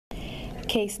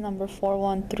Case number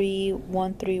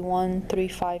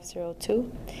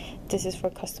 413-131-3502. This is for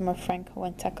customer Frank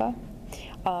Huenteca.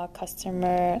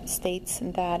 Customer states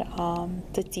that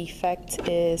the defect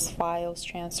is files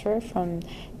transfer from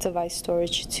device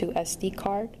storage to SD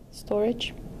card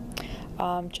storage.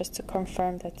 Just to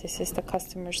confirm that this is the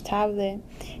customer's tablet,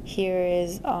 here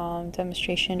is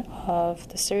demonstration of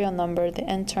the serial number, the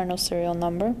internal serial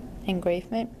number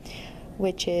engravement,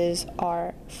 which is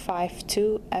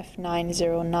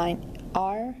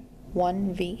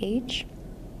R52F909R1VH.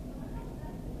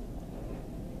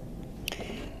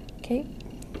 Okay,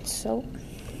 so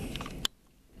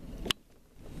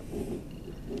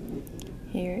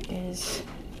here is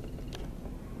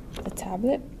the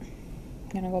tablet. I'm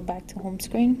gonna go back to home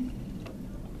screen,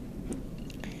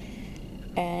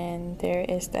 and there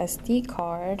is the SD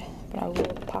card, but I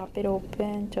will pop it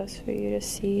open just for you to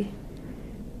see.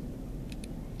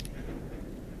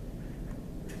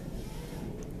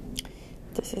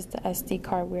 This is the SD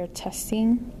card we're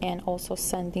testing and also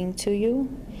sending to you.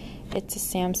 It's a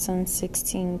Samsung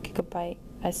 16 GB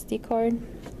SD card.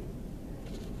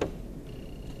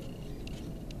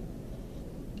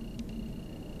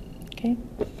 Okay,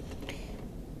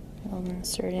 I'll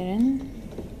insert it in.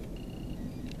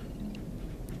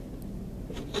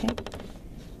 Okay,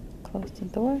 close the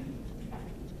door.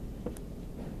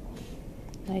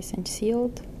 Nice and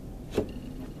sealed.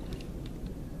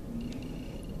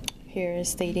 Here is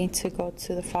stating to go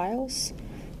to the files,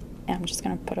 and I'm just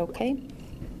gonna put OK.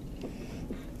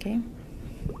 Okay.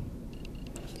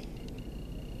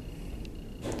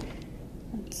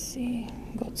 Let's see.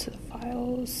 Go to the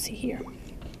files. See here.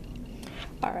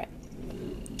 All right.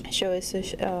 Show it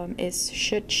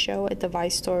should show a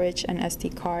device storage and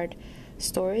SD card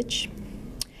storage.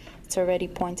 It's already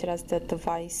pointed as the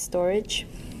device storage.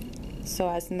 So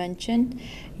as mentioned,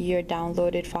 your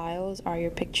downloaded files are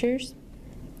your pictures.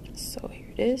 So here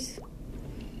it is.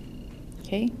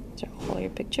 Okay, so all your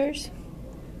pictures.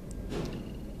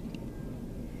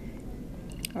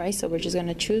 All right, so we're just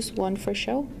gonna choose one for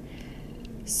show.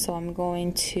 So I'm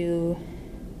going to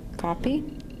copy,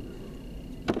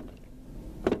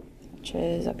 which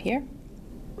is up here.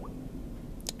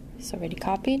 It's already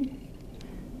copied.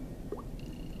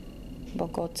 We'll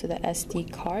go to the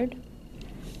SD card.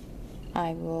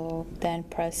 I will then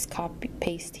press copy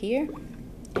paste here,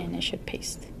 and it should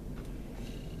paste.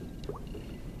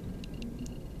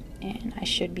 And I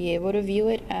should be able to view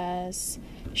it as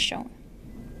shown.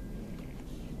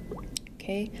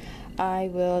 Okay, I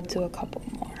will do a couple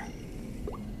more.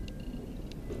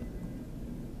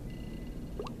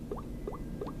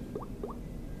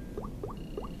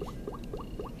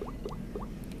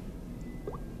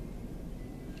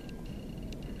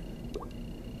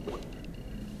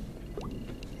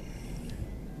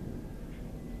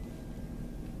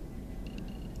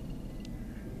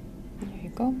 There you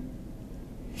go.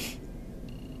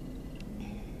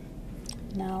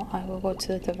 Now I will go to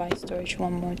the device storage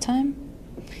one more time,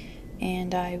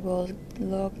 and I will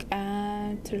look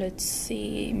at, let's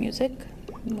see, music,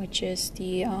 which is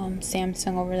the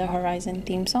Samsung Over the Horizon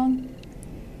theme song.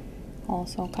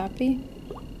 Also copy.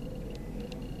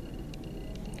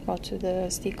 Go to the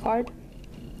SD card,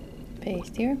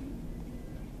 paste here.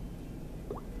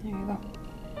 There you go.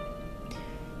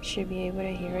 Should be able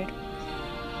to hear it.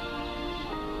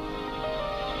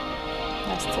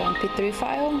 That's the MP3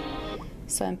 file.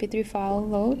 So MP3 file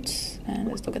loads, and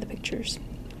let's look at the pictures.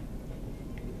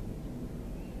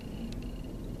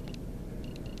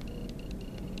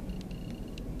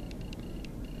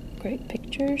 Great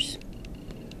pictures.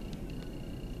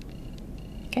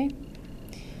 Okay,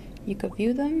 you could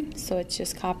view them, so it's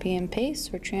just copy and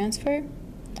paste or transfer,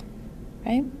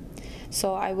 right?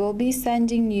 So I will be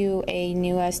sending you a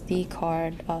new SD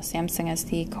card, Samsung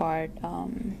SD card,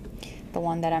 the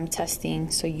one that I'm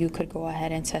testing, so you could go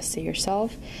ahead and test it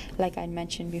yourself. Like I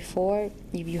mentioned before,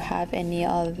 if you have any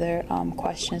other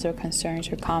questions or concerns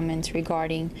or comments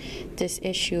regarding this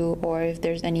issue, or if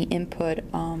there's any input,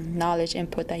 knowledge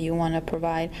input that you want to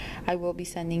provide, I will be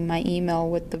sending my email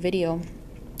with the video,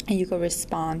 and you can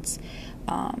respond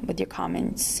with your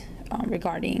comments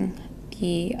regarding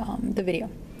the video.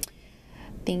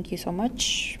 Thank you so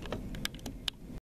much.